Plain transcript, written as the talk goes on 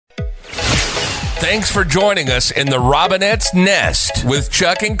Thanks for joining us in the Robinette's Nest with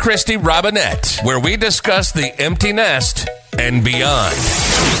Chuck and Christy Robinette, where we discuss the empty nest and beyond.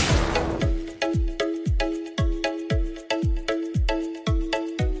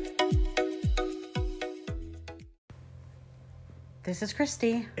 This is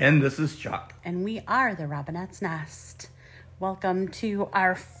Christy. And this is Chuck. And we are the Robinette's Nest. Welcome to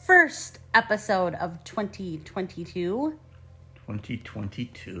our first episode of 2022.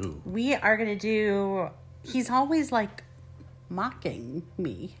 2022. We are going to do... He's always like mocking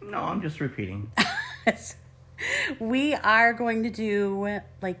me. No, I'm just repeating. We are going to do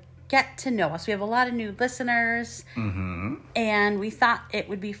like get to know us. We have a lot of new listeners. Mm-hmm. And we thought it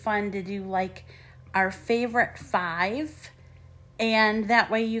would be fun to do like our favorite 5. And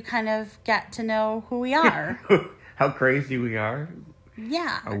that way you kind of get to know who we are. How crazy we are.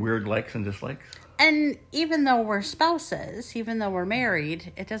 Yeah. Our weird likes and dislikes. And even though we're spouses, even though we're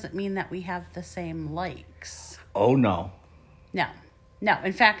married, it doesn't mean that we have the same likes. Oh, no. No.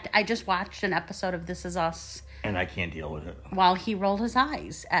 In fact, I just watched an episode of This Is Us. And I can't deal with it. While he rolled his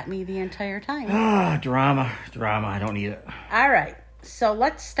eyes at me the entire time. Ah, drama. I don't need it. All right. So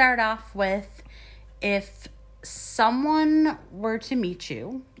let's start off with if someone were to meet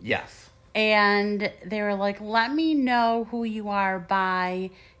you. Yes. And they were like, let me know who you are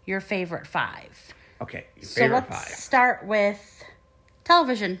by your favorite 5. Okay, So let's start with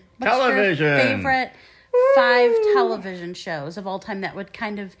television. What's television. Your favorite 5 television shows of all time that would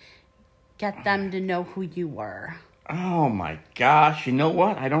kind of get them to know who you were? Oh my gosh. You know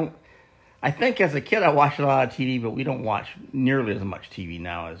what? I think as a kid I watched a lot of TV, but we don't watch nearly as much TV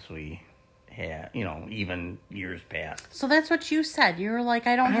now as we had, even years past. So that's what you said. You were like,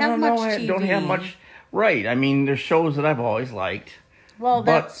 I don't have much TV. I don't have much. Right. I mean, there's shows that I've always liked. Well,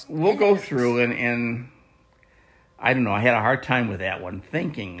 but we'll go through and I don't know. I had a hard time with that one,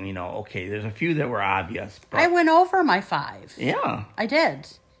 thinking, okay, there's a few that were obvious. But I went over my 5. Yeah, I did.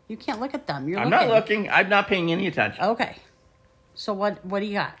 You can't look at them. I'm not looking. I'm not paying any attention. Okay. So what do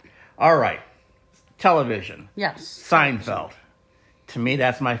you got? All right, television. Yes. Seinfeld. To me,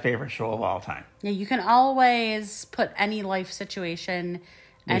 that's my favorite show of all time. Yeah, you can always put any life situation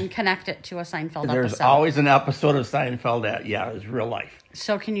and connect it to a Seinfeld episode. There's always an episode of Seinfeld that, is real life.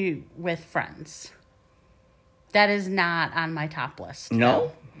 So can you with Friends? That is not on my top list.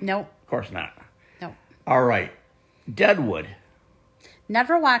 No? Nope. Of course not. Nope. All right. Deadwood.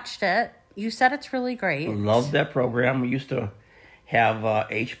 Never watched it. You said it's really great. Love that program. We used to have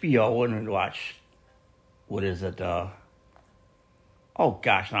HBO and we'd watch, what is it? Oh,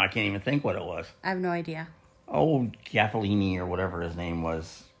 gosh, now I can't even think what it was. I have no idea. Oh, Gaffalini or whatever his name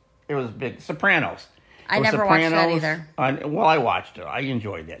was. It was big. Sopranos. I never watched that either. Well, I watched it. I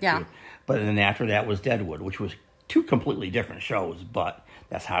enjoyed that too. But then after that was Deadwood, which was 2 completely different shows, but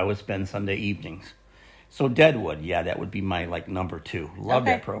that's how I would spend Sunday evenings. So Deadwood, that would be my number 2. Love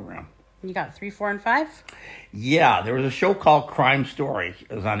that program. You got 3, 4, and 5? Yeah, there was a show called Crime Story.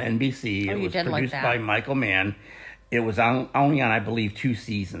 It was on NBC. Oh, it you was did produced like that. by Michael Mann. It was only on, I believe, 2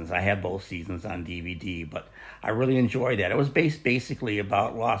 seasons. I have both seasons on DVD, but I really enjoyed that. It was based basically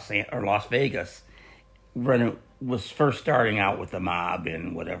about Las Vegas when it was first starting out with the mob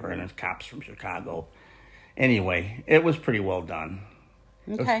and whatever, and it's cops from Chicago. Anyway, it was pretty well done.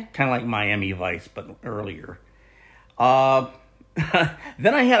 Okay. Kind of like Miami Vice, but earlier. Then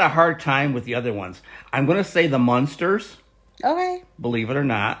I had a hard time with the other ones. I'm going to say The Munsters. Okay. Believe it or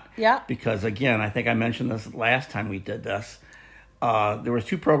not. Yeah. Because, again, I think I mentioned this last time we did this. There was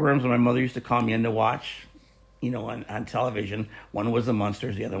 2 programs that my mother used to call me in to watch, on television. One was The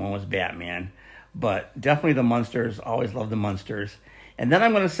Munsters. The other one was Batman. But definitely The Munsters. Always loved The Munsters. And then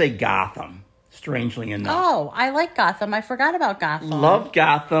I'm going to say Gotham, strangely enough. Oh, I like Gotham. I forgot about Gotham. Loved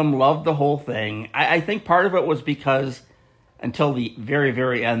Gotham. Loved the whole thing. I think part of it was because until the very,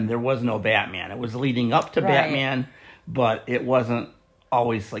 very end, there was no Batman. It was leading up to Batman, but it wasn't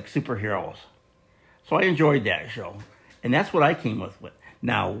always like superheroes. So I enjoyed that show. And that's what I came with.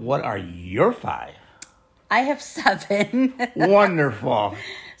 Now, what are your 5? I have 7. Wonderful.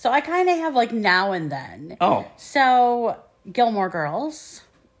 So I kind of have now and then. Oh. So Gilmore Girls.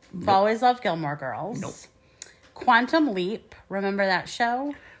 I've always loved Gilmore Girls. Nope. Quantum Leap. Remember that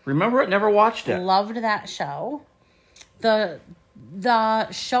show? Remember it? Never watched it. Loved that show. The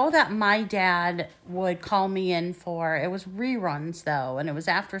show that my dad would call me in for, it was reruns though, and it was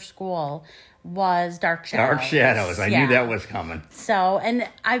after school, was Dark Shadows. Dark Shadows. I knew that was coming. So, and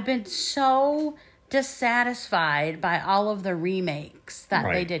I've been so dissatisfied by all of the remakes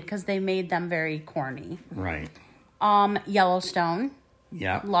that they did because they made them very corny. Right. Yellowstone.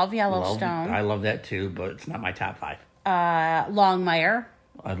 Yeah. Love Yellowstone. I love that too, but it's not my top 5. Longmire.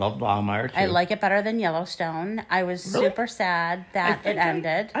 I love Longmire, too. I like it better than Yellowstone. I was super sad that it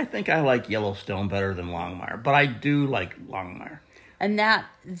ended. I think I like Yellowstone better than Longmire, but I do like Longmire. And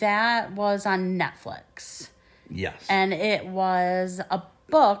that was on Netflix. Yes. And it was a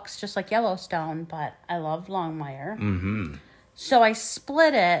books, just like Yellowstone, but I loved Longmire. Mm-hmm. So I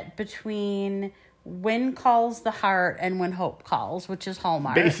split it between When Calls the Heart and When Hope Calls, which is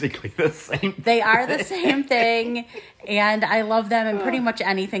Hallmark. Basically the same thing. They are the same thing, and I love them, and pretty much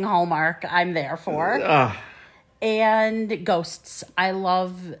anything Hallmark I'm there for. And Ghosts. I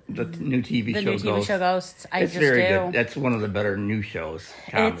love the new TV show Ghosts. It's very good. That's one of the better new shows.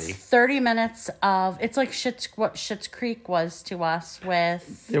 Comedy. It's 30 minutes of, it's like what Schitt's Creek was to us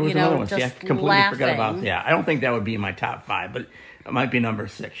with, there was another one. just I completely laughing. forgot about that. I don't think that would be my top 5, but it might be number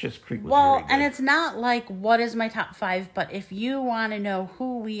 6. Schitt's Creek was very good. And it's not like what is my top 5, but if you want to know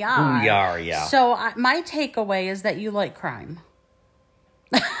who we are. Yeah. So my takeaway is that you like crime.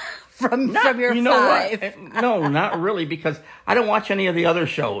 From your you know 5. What? No, not really, because I don't watch any of the other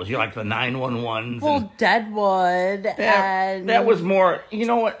shows. You like the 911s. Well, Deadwood. That was more, you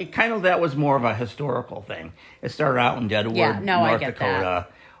know what? That was more of a historical thing. It started out in Deadwood, North Dakota.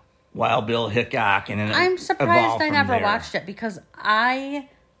 That. Wild Bill Hickok, and then I'm surprised I never there. watched it because I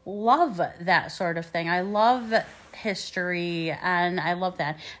love that sort of thing. I love history, and I love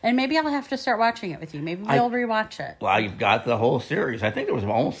that. And maybe I'll have to start watching it with you. Maybe we'll rewatch it. Well, you've got the whole series. I think there was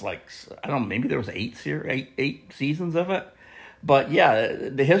almost like, I don't know, maybe there was 8 seasons of it. But yeah,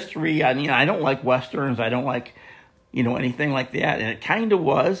 the history, I don't like Westerns. I don't like, anything like that. And it kind of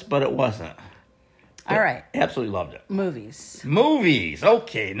was, but it wasn't. All right. Absolutely loved it. Movies.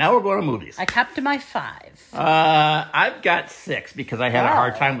 Okay, now we're going to movies. I kept my 5. I've got 6 because I had a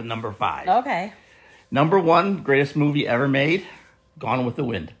hard time with number 5. Okay. Number 1, greatest movie ever made, Gone with the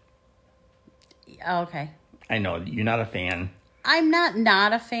Wind. Okay. I know, you're not a fan. I'm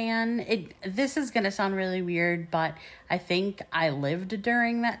not a fan. This is going to sound really weird, but I think I lived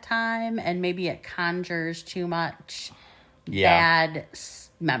during that time, and maybe it conjures too much bad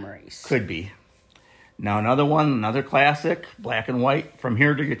memories. Could be. Now another classic, black and white, From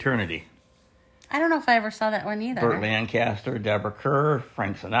Here to Eternity. I don't know if I ever saw that one either. Burt Lancaster, Deborah Kerr,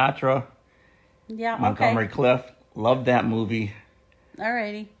 Frank Sinatra. Yeah, Montgomery Clift. Loved that movie.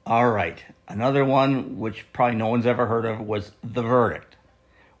 Alrighty. All right. Another one, which probably no one's ever heard of, was The Verdict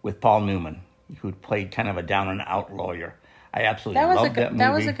with Paul Newman, who played kind of a down-and-out lawyer. I absolutely loved that movie.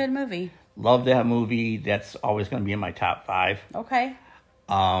 That was a good movie. Love that movie. That's always going to be in my top 5. Okay.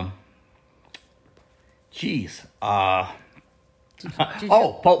 Pulp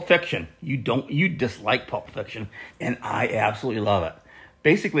Fiction. You dislike Pulp Fiction, and I absolutely love it.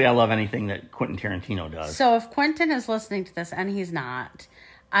 Basically, I love anything that Quentin Tarantino does. So if Quentin is listening to this, and he's not,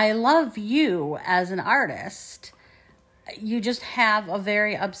 I love you as an artist. You just have a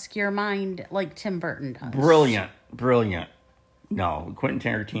very obscure mind like Tim Burton does. Brilliant. No, Quentin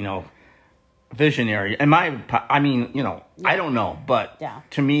Tarantino, visionary. I don't know, but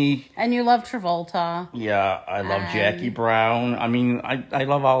to me... And you love Travolta. Yeah, I love Jackie Brown. I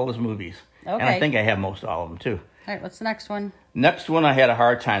love all those movies. Okay. And I think I have most all of them, too. All right, what's the next one? Next one, I had a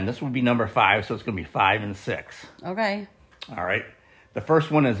hard time. This would be number 5, so it's going to be 5 and 6. Okay. All right. The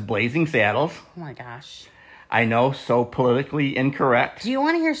first one is Blazing Saddles. Oh, my gosh. I know, so politically incorrect. Do you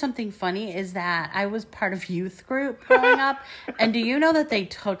want to hear something funny? Is that I was part of youth group growing up, and do you know that they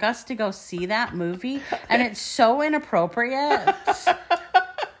took us to go see that movie? And it's so inappropriate.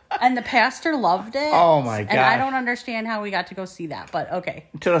 And the pastor loved it. Oh, my God. And I don't understand how we got to go see that, but okay.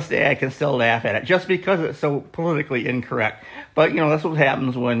 To this day, I can still laugh at it, just because it's so politically incorrect. But, that's what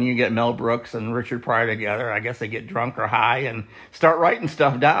happens when you get Mel Brooks and Richard Pryor together. I guess they get drunk or high and start writing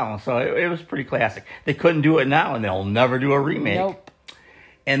stuff down. So it was pretty classic. They couldn't do it now, and they'll never do a remake. Nope.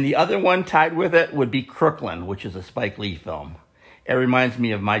 And the other one tied with it would be Crooklyn, which is a Spike Lee film. It reminds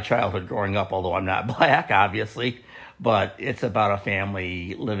me of my childhood growing up, although I'm not black, obviously. But it's about a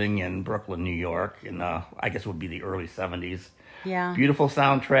family living in Brooklyn, New York, in I guess it would be the early 70s. Yeah. Beautiful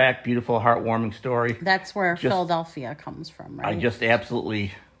soundtrack, beautiful, heartwarming story. That's where Philadelphia comes from, right? I just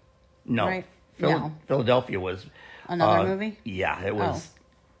absolutely... No. Right. Philadelphia was... Another movie? Yeah, it was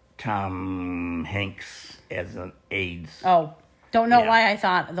Tom Hanks as an AIDS. Oh, don't know why I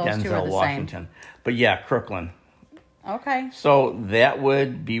thought those Denzel two were the Washington. same. But yeah, Crooklyn. Okay. So that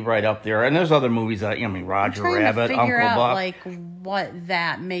would be right up there. And there's other movies that, Roger Rabbit, Uncle Buck. Like what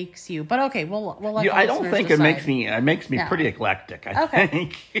that makes you. But okay, we'll let the I don't think decide. it makes me pretty eclectic, I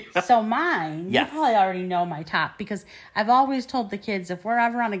think. So mine, you probably already know my top, because I've always told the kids, if we're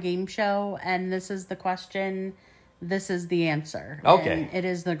ever on a game show and this is the question, this is the answer. Okay. And it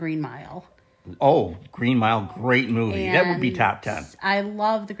is The Green Mile. Oh, Green Mile, great movie. That would be And top 10. I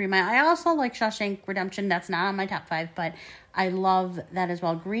love the Green Mile. I also like Shawshank Redemption. That's not on my top 5, but I love that as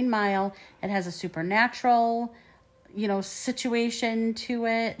well. Green Mile, it has a supernatural, situation to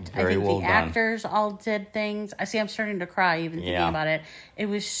it. Very I think well the done. actors all did things. I'm starting to cry even thinking Yeah. about it. It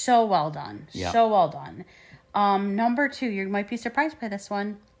was so well done. Yeah. So well done. Number 2, you might be surprised by this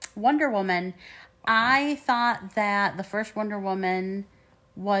one. Wonder Woman. I thought that the first Wonder Woman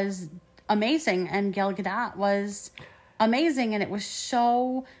was amazing, and Gal Gadot was amazing, and it was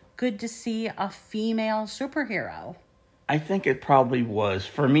so good to see a female superhero. I think it probably was,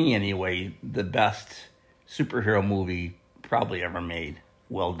 for me anyway, the best superhero movie probably ever made.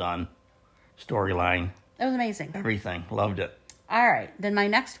 Well done. Storyline, It was amazing. everything. Loved it. All right, then my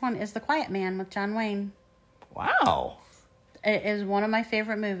next one is The Quiet Man with John Wayne. Wow. It is one of my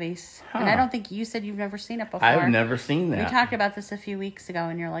favorite movies, and I Huh. don't think you said you've never seen it before. I've never seen that. We talked about this a few weeks ago,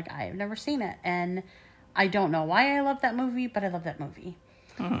 and you're like, I have never seen it. And I don't know why I love that movie, but I love that movie.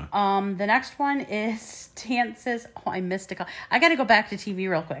 The next one is Dances. Oh, I missed a call. I got to go back to TV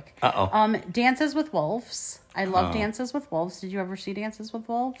real quick. Uh-oh. Dances with Wolves. I love Dances with Wolves. Did you ever see Dances with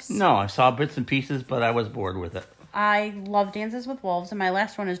Wolves? No, I saw bits and pieces, but I was bored with it. I love Dances with Wolves, and my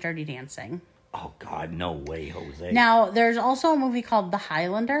last one is Dirty Dancing. Oh, God, no way, Jose. Now, there's also a movie called The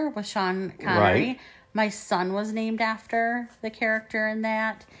Highlander with Sean Connery. Right. My son was named after the character in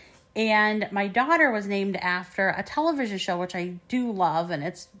that. And my daughter was named after a television show, which I do love, and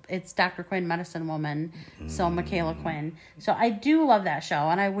it's Dr. Quinn, Medicine Woman, so Michaela Quinn. So I do love that show,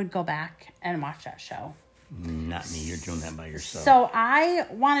 and I would go back and watch that show. Not me. You're doing that by yourself. So I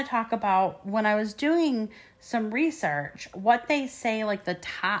want to talk about, when I was doing some research, what they say like the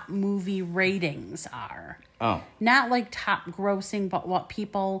top movie ratings are. Oh, Not like top grossing, but what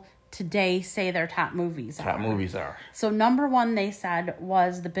people today say their top movies are. top movies are. So number 1, they said,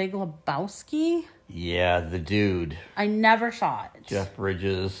 was The Big Lebowski. Yeah, The Dude. I never saw it. Jeff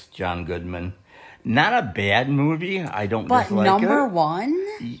Bridges, John Goodman. Not a bad movie. I don't But dislike number it.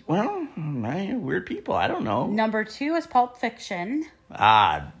 1, Well, weird people. I don't know. number 2 is Pulp Fiction.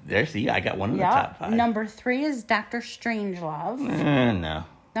 There. See, I got one in the Yep. top 5. Number 3 is Dr. Strangelove. No.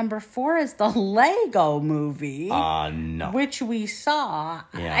 Number 4 is the Lego Movie. No. Which we saw.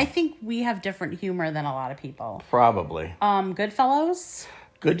 Yeah. I think we have different humor than a lot of people. Probably. Goodfellas,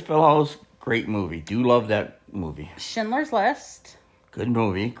 Goodfellas, great movie. Do love that movie. Schindler's List. Good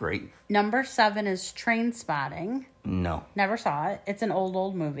movie. Great. Number 7 is Train Spotting. No. Never saw it. It's an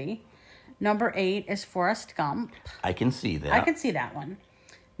old movie. Number 8 is Forrest Gump. I can see that. I can see that one.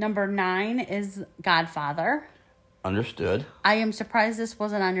 Number 9 is Godfather. Understood. I am surprised this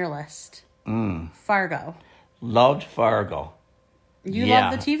wasn't on your list. Fargo. Loved Fargo. You Yeah.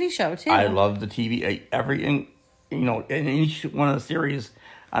 love the TV show too. I love the TV. And each one of the series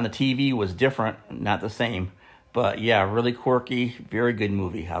on the TV was different, not the same. But yeah, really quirky, very good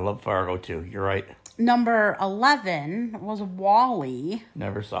movie. I love Fargo too. You're right. Number 11 was Wall-E.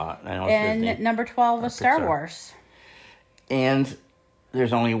 Never saw it. I know it's And Disney. number 12 was Star Pixar. Wars. And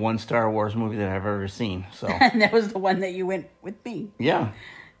there's only one Star Wars movie that I've ever seen. So And that was the one that you went with me. yeah.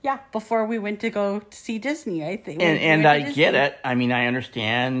 Yeah, before we went to go to see Disney, I think. And I get it. I mean, I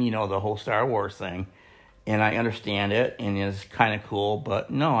understand, the whole Star Wars thing. And I understand it, and it's kind of cool. But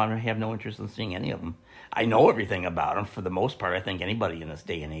no, I have no interest in seeing any of them. I know everything about them for the most part. I think anybody in this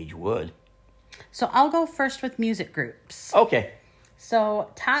day and age would. So I'll go first with music groups. Okay. So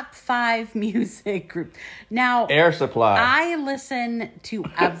top 5 music groups. Now, Air Supply. I listen to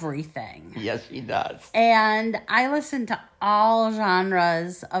everything. Yes, he does. And I listen to all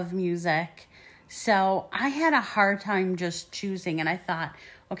genres of music. So I had a hard time just choosing. And I thought,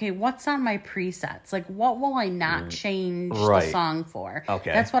 okay, what's on my presets? Like, what will I not change the Right. song for?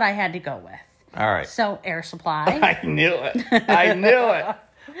 Okay. That's what I had to go with. All right. So Air Supply. I knew it. I knew it.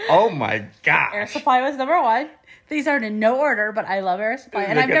 Oh, my gosh. Air Supply was number 1. These are in no order, but I love Air Supply.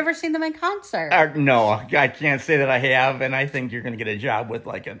 And Look I've at- never seen them in concert. No, I can't say that I have, and I think you're going to get a job with,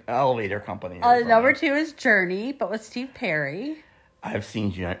 like, an elevator company. or something. Number 2 is Journey, but with Steve Perry. I've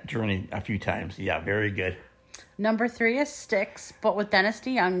seen Journey a few times. Yeah, very good. Number 3 is Styx, but with Dennis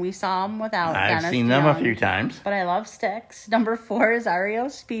DeYoung. We saw him without I've Dennis seen them a DeYoung, few times. But I love Styx. Number 4 is REO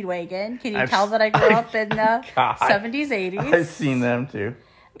Speedwagon. Can you I've tell s- that I grew up in the God. 70s, 80s? I've seen them, too.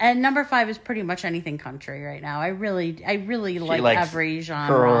 And number 5 is pretty much anything country right now. I really She like likes every her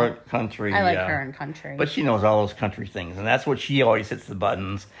genre. country. I like yeah. her in country. But she knows all those country things, and that's what she always hits the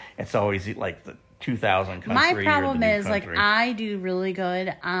buttons. It's always like the 2000 country. My or the problem new is, like, country. I do really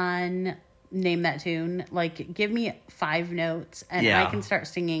good on name that tune. Like, give me 5 notes, and Yeah. I can start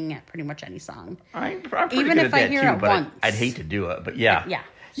singing pretty much any song. I'm pretty even good if at I that hear too, it but once. I'd hate to do it. But yeah, Yeah.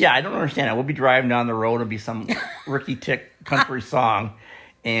 Yeah, I don't understand it. We'll be driving down the road. It'll be some Ricky Tick country song,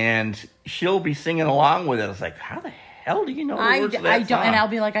 and she'll be singing along with it. It's like, how the hell do you know the words of that I don't, song? and I'll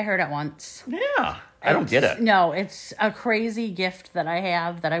be like, I heard it once. Yeah, I don't get it. No, it's a crazy gift that I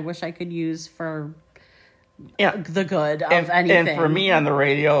have that I wish I could use for the good of anything. And for me on the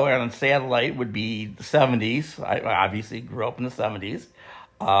radio and on satellite would be the 70s. I obviously grew up in the 70s.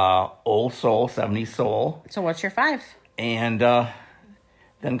 Old soul, 70s soul. So what's your 5? And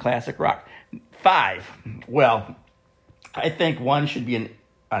then classic rock. 5. Well, I think one should be an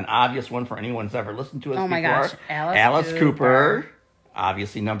obvious one for anyone who's ever listened to us before. Oh my gosh, Alice Cooper.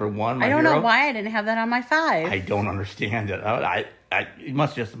 Obviously number 1, my I don't hero. know why I didn't have that on my 5. I don't understand it. It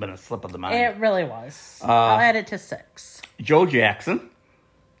must just have been a slip of the mind. It really was. I'll add it to 6. Joe Jackson.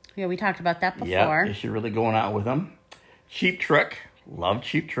 Yeah, we talked about that before. Yeah, is she really going out with him? Cheap Trick. Love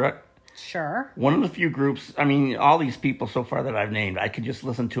Cheap Trick. Sure. One of the few groups, I mean, all these people so far that I've named, I could just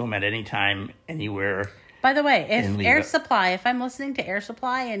listen to them at any time, anywhere. By the way, if leave Air it. Supply, if I'm listening to Air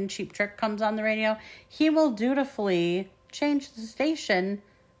Supply and Cheap Trick comes on the radio, he will dutifully change the station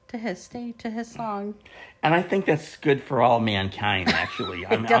to his song. And I think that's good for all mankind, actually.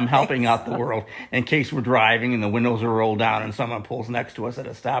 I'm helping out the world in case we're driving and the windows are rolled down and someone pulls next to us at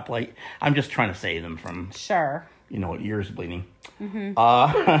a stoplight. I'm just trying to save them from, Sure. ears bleeding. Mm-hmm.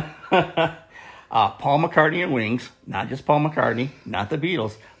 Paul McCartney and Wings. Not just Paul McCartney, not the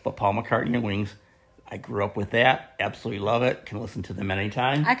Beatles, but Paul McCartney and Wings. I grew up with that. Absolutely love it. Can listen to them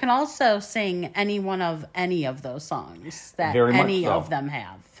anytime. I can also sing any of those songs that Very much any so. of them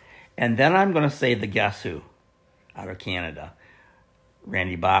have. And then I'm going to say the Guess Who out of Canada.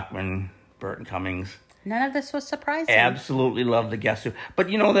 Randy Bachman, Burton Cummings. None of this was surprising. Absolutely love the Guess Who. But,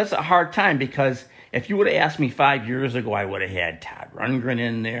 that's a hard time because if you would have asked me 5 years ago, I would have had Todd Rundgren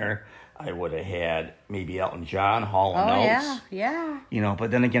in there. I would have had maybe Elton John, Hall & Oates. Yeah. But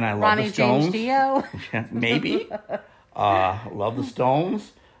then again, I love Ronnie the Stones. James Dio. Maybe. Love the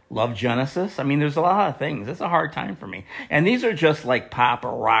Stones. Love Genesis. I mean, there's a lot of things. It's a hard time for me. And these are just like pop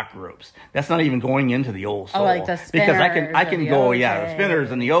or rock groups. That's not even going into the old soul. Like the Spinners. Because I can the go, OJs. the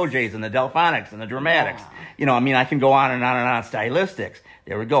Spinners and the OJs and the Delphonics and the Dramatics. I can go on and on and on. Stylistics.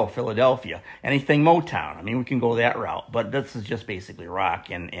 There we go. Philadelphia. Anything Motown. I mean, we can go that route. But this is just basically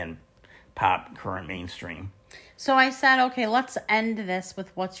rock and pop, current mainstream. So I said, okay, let's end this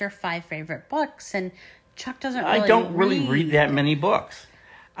with what's your 5 favorite books. And Chuck doesn't really I don't really read that many books.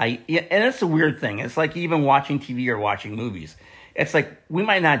 And it's a weird thing. It's like even watching TV or watching movies. It's like we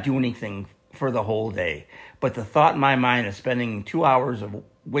might not do anything for the whole day, but the thought in my mind is spending 2 hours of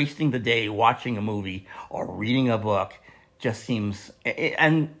wasting the day watching a movie or reading a book just seems,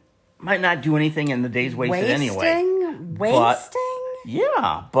 and might not do anything in the day's wasted anyway. Wasting?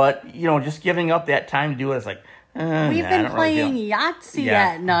 But just giving up that time to do it is like, We've been playing Yahtzee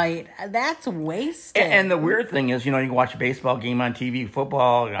at night. That's wasted. And the weird thing is, you can watch a baseball game on TV,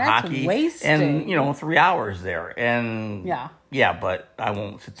 football, hockey, wasted. and 3 hours there. And but I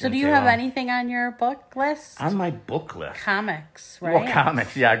won't sit there. So do you have anything on your book list? On my book list? Comics, right? Well,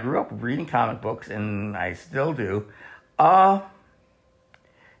 comics. Yeah, I grew up reading comic books, and I still do.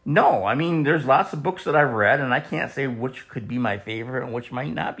 No, I mean, there's lots of books that I've read, and I can't say which could be my favorite and which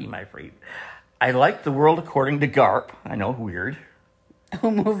might not be my favorite. I like The World According to Garp. I know, weird.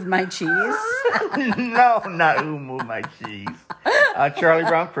 Who Moved My Cheese? No, not Who Moved My Cheese. Charlie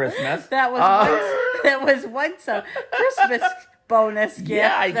Brown Christmas. That was once a Christmas bonus gift.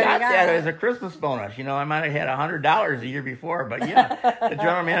 Yeah, I got that as a Christmas bonus. I might have had $100 a year before, but the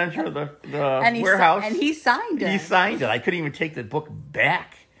general manager of the warehouse. And he signed it. He signed it. I couldn't even take the book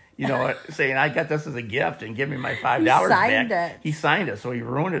back. Saying I got this as a gift and give me my $5 back. He signed it, so he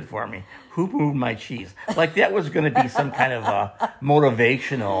ruined it for me. Who Moved My Cheese? Like that was going to be some kind of a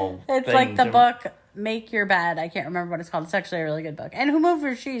motivational It's thing like the book Make Your Bed. I can't remember what it's called. It's actually a really good book. And Who Moved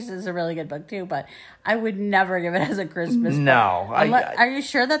Your Cheese is a really good book too, but I would never give it as a Christmas book. No. Are you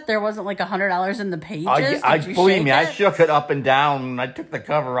sure that there wasn't like $100 in the pages? Believe me, I shook it up and down. I took the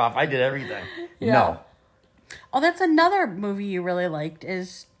cover off. I did everything. Yeah. No. Oh, that's another movie you really liked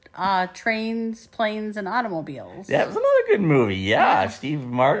is Trains, Planes, and Automobiles. That was another good movie. Yeah. Steve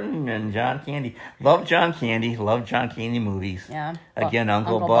Martin and John Candy. Love John Candy. Love John Candy movies. Yeah. Again,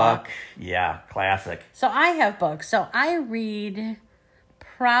 Uncle Buck. Yeah, classic. So I have books. So I read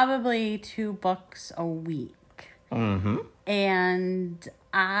probably 2 books a week. Mm-hmm. And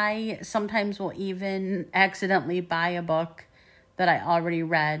I sometimes will even accidentally buy a book that I already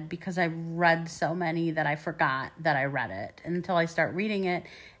read because I've read so many that I forgot that I read it until I start reading it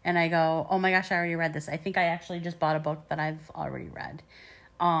and I go, oh my gosh, I already read this. I think I actually just bought a book that I've already read.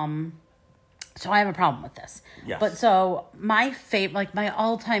 So I have a problem with this. Yes. But so my my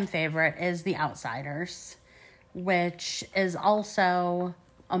all-time favorite is The Outsiders, which is also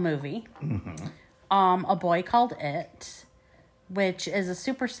a movie. Mm-hmm. A Boy Called It, which is a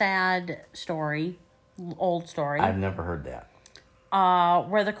super sad story, old story. I've never heard that.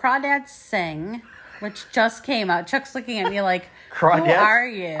 Where the Crawdads Sing, which just came out. Chuck's looking at me like, Crawdads? who are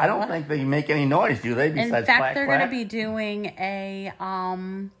you? I don't think they make any noise, do they? Besides In fact, quack, they're quack? going to be doing a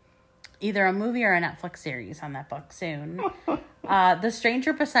either a movie or a Netflix series on that book soon. The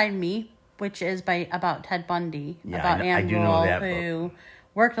Stranger Beside Me, which is about Ted Bundy, Yeah, about I Ann do know Rule, that who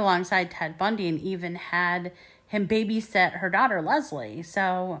worked alongside Ted Bundy and even had him babysit her daughter Leslie.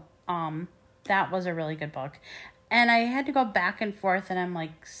 So that was a really good book. And I had to go back and forth, and I'm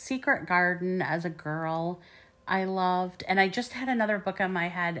like, Secret Garden as a girl, I loved. And I just had another book on my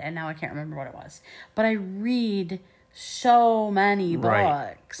head, and now I can't remember what it was. But I read so many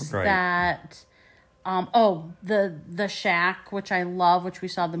books Right. that... The Shack, which I love, which we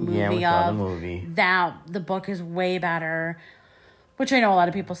saw the movie we saw the movie. That the book is way better, which I know a lot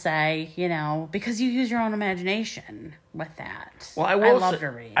of people say, because you use your own imagination with that. Well, I love to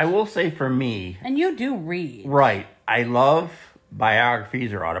read. I will say for me, And you do read. right, I love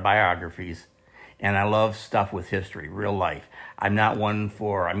biographies or autobiographies, and I love stuff with history, real life. I'm not one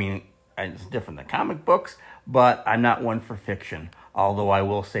for, it's different than comic books, but I'm not one for fiction. Although I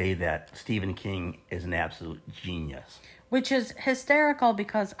will say that Stephen King is an absolute genius. Which is hysterical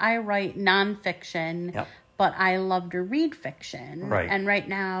because I write nonfiction, Yep. but I love to read fiction. Right. And right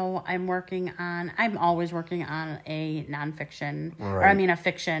now I'm always working on a nonfiction, Right. a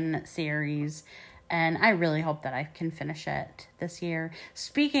fiction series. And I really hope that I can finish it this year.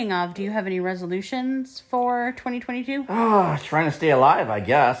 Speaking of, do you have any resolutions for 2022? Trying to stay alive, I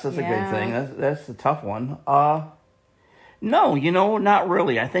guess. That's a Yeah. good thing. That's a tough one. No, not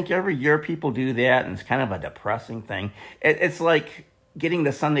really. I think every year people do that, and it's kind of a depressing thing. It's like getting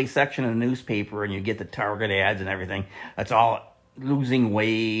the Sunday section of the newspaper, and you get the Target ads and everything. It's all losing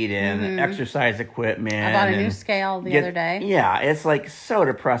weight and exercise equipment. I bought a and new scale the other day. Yeah, it's like so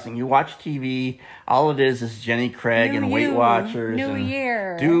depressing. You watch TV, all it is Jenny Craig New and Weight you, Watchers. new and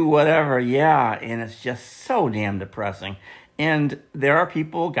year. Do whatever, yeah, and it's just so damn depressing. And there are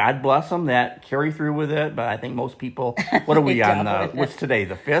people, God bless them, that carry through with it. But I think most people, what are we on? What's today?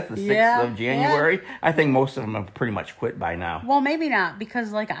 The 5th, the 6th of January? Yeah. I think most of them have pretty much quit by now. Well, maybe not,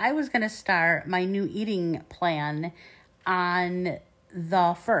 because I was going to start my new eating plan on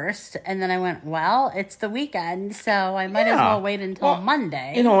the 1st. And then I went, well, it's the weekend, so I might as well wait until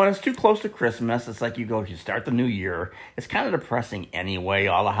Monday. And it's too close to Christmas. It's like you start the new year. It's kind of depressing anyway.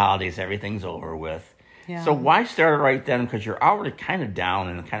 All the holidays, everything's over with. Yeah. So why start it right then? Because you're already kind of down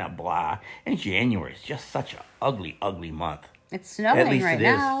and kind of blah. And January is just such an ugly, ugly month. It's snowing right now. At least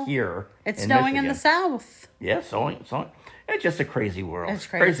it is here. It's snowing in the south. Yeah, snowing. It's just a crazy world. It's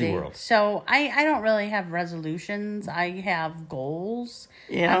crazy world. So I don't really have resolutions. I have goals.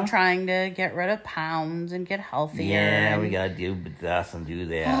 Yeah. I'm trying to get rid of pounds and get healthier. Yeah, we got to do this and do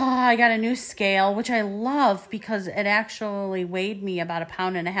that. I got a new scale, which I love because it actually weighed me about 1.5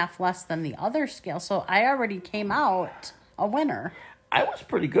 pounds less than the other scale. So I already came out a winner. I was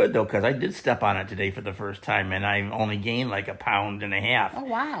pretty good, though, because I did step on it today for the first time, and I only gained like 1.5 pounds. Oh,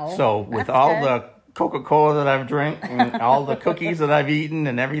 wow. So with all the Coca-Cola that I've drank and all the cookies that I've eaten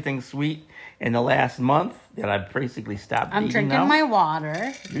and everything sweet in the last month that I've basically stopped eating now. I'm drinking my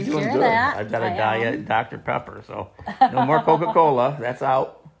water. You're doing good. I've got a diet Dr. Pepper, so no more Coca-Cola. That's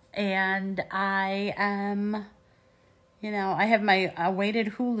out. And I am... I have my weighted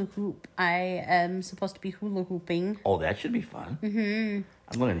hula hoop. I am supposed to be hula hooping. Oh, that should be fun. Mm-hmm.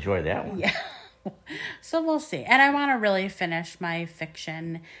 I'm going to enjoy that one. Yeah. So we'll see. And I want to really finish my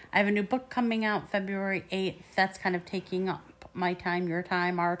fiction. I have a new book coming out February 8th. That's kind of taking up my time, your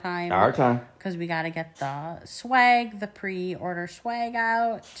time, our time. Our time. Because we got to get the swag, the pre-order swag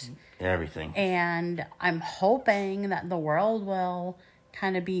out. Everything. And I'm hoping that the world will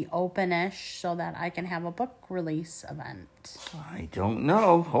kind of be open-ish so that I can have a book release event. I don't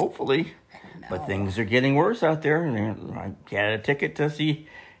know. Hopefully. But things are getting worse out there. I had a ticket to see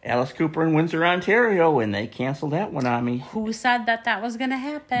Alice Cooper in Windsor, Ontario, and they canceled that one on me. Who said that was going to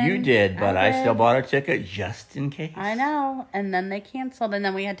happen? You did, but I still bought a ticket just in case. I know. And then they canceled. And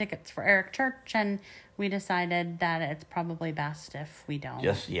then we had tickets for Eric Church, and we decided that it's probably best if we don't.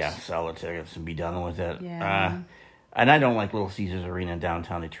 Just, sell the tickets and be done with it. Yeah. And I don't like Little Caesars Arena in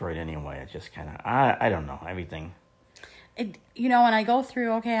downtown Detroit anyway. It's just kind of, I don't know, everything. When I go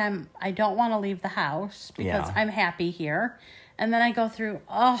through, I don't want to leave the house because I'm happy here. And then I go through,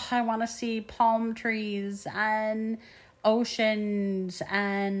 I want to see palm trees and oceans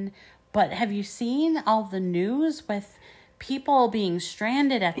and But have you seen all the news with people being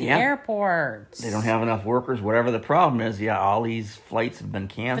stranded at the airports? They don't have enough workers. Whatever the problem is, all these flights have been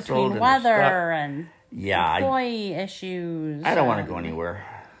canceled. Between weather and employee issues. I don't want to go anywhere.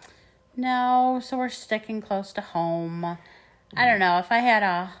 No, so we're sticking close to home. I don't know. If I had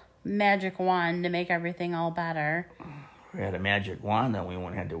a magic wand to make everything all better. If we had a magic wand, then we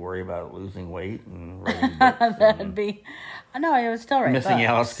wouldn't have to worry about losing weight and writing books. That'd be... No, I would still write missing books.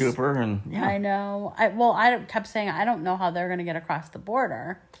 Alice Cooper. I know. I kept saying, I don't know how they're going to get across the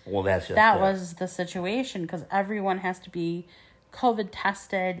border. Well, that's just That was the situation, because everyone has to be COVID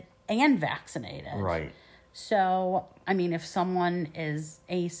tested and vaccinated. Right. So, I mean, if someone is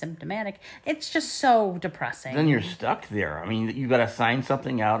asymptomatic, it's just so depressing. Then you're stuck there. I mean, you got to sign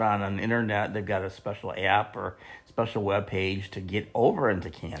something out on an internet. They've got a special app or special web page to get over into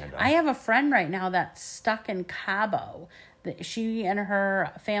Canada. I have a friend right now that's stuck in Cabo. She and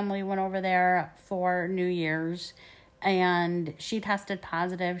her family went over there for New Year's, and she tested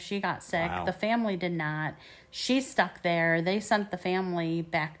positive. She got sick. Wow. The family did not. She's stuck there. They sent the family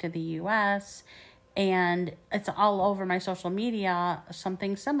back to the U.S., and it's all over my social media,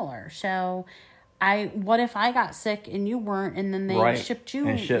 something similar. So what if I got sick and you weren't, and then they shipped you,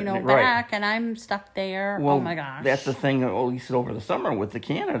 back, and I'm stuck there? Well, oh my gosh. That's the thing, at least over the summer with the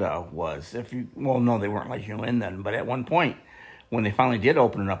Canada was, no, they weren't letting you in then, but at one point, when they finally did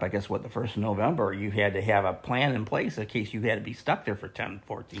open it up, I guess, the 1st of November, you had to have a plan in place in case you had to be stuck there for 10,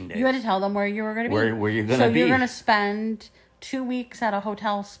 14 days. You had to tell them where you were going to be. Where you're going to be. So you're going to spend 2 weeks at a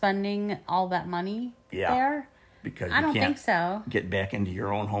hotel spending all that money there? Because I don't think so. Get back into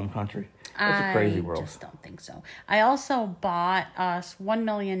your own home country. It's a crazy world. I just don't think so. I also bought us $1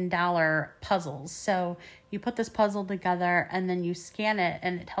 million puzzles. So you put this puzzle together and then you scan it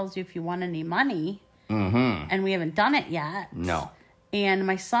and it tells you if you want any money. Mm-hmm. And we haven't done it yet. No. And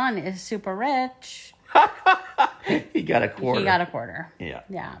my son is super rich. He got a quarter. Yeah.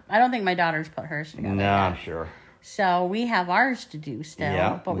 Yeah. I don't think my daughter's put hers together. No, I'm sure. So we have ours to do still.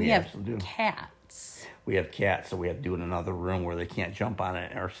 Yeah, but we have do. cats. We have cats, so we have to do it in another room where they can't jump on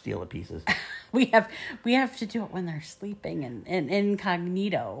it or steal the pieces. we have to do it when they're sleeping and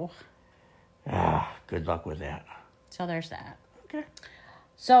incognito. Good luck with that. So there's that. Okay.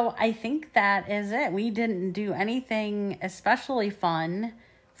 So I think that is it. We didn't do anything especially fun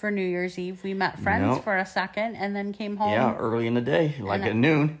for New Year's Eve. We met friends for a second and then came home. Yeah, early in the day, at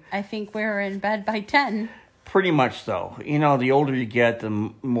noon. I think we were in bed by 10. Pretty much so. The older you get,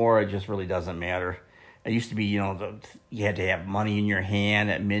 the more it just really doesn't matter. It used to be, you had to have money in your hand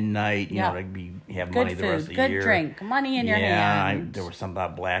at midnight, to have money the rest of the year. Good drink, money in your hand. Yeah, there was something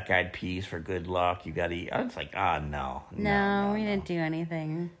about black-eyed peas for good luck. You got to eat. I was like, no. No, we didn't do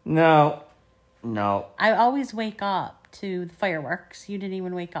anything. No. I always wake up to the fireworks. You didn't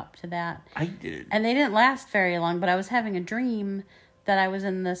even wake up to that. I did. And they didn't last very long, but I was having a dream that I was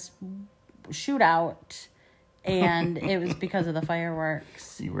in this shootout, and it was because of the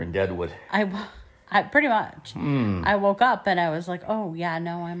fireworks. You were in Deadwood. I pretty much. I woke up and I was like, oh, yeah,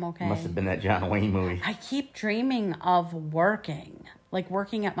 no, I'm okay. Must have been that John Wayne movie. I keep dreaming of working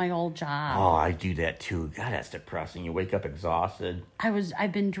at my old job. Oh, I do that too. God, that's depressing. You wake up exhausted.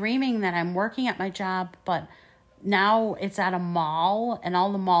 I've been dreaming that I'm working at my job, but now it's at a mall, and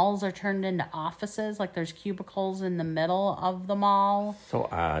all the malls are turned into offices. Like there's cubicles in the middle of the mall. So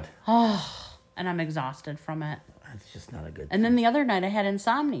odd. Oh, and I'm exhausted from it. It's just not a good thing. And then the other night I had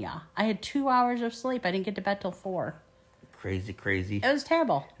insomnia. I had 2 hours of sleep. I didn't get to bed till 4. Crazy. It was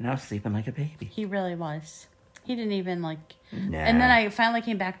terrible. And I was sleeping like a baby. He really was. He didn't even Nah. And then I finally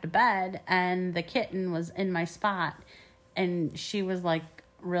came back to bed, and the kitten was in my spot, and she was like,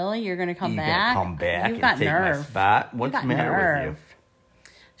 really? You're going to come back? Come back You've and got take nerve. my spot? What's the matter with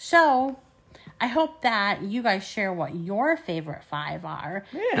you? So I hope that you guys share what your favorite 5 are.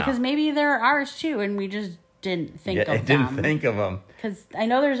 Yeah. Because maybe they're ours too, and we just didn't think of them. I didn't think of them. Because I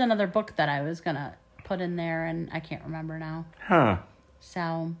know there's another book that I was going to put in there, and I can't remember now. Huh.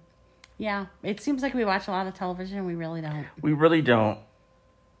 So, yeah. It seems like we watch a lot of television, and we really don't. We really don't.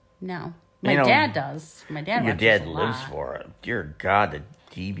 No. My dad does. My dad Your watches dad a lives lot. for it. Dear God, the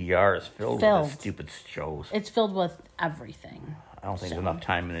DVR is filled with stupid shows. It's filled with everything. I don't think there's enough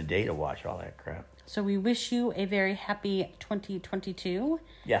time in a day to watch all that crap. So we wish you a very happy 2022.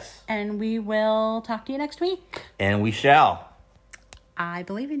 Yes. And we will talk to you next week. And we shall. I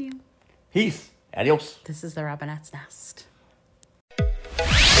believe in you. Peace. Adios. This is the Robinette's Nest.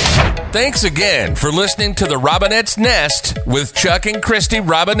 Thanks again for listening to the Robinette's Nest with Chuck and Christy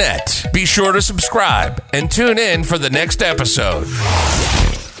Robinette. Be sure to subscribe and tune in for the next episode.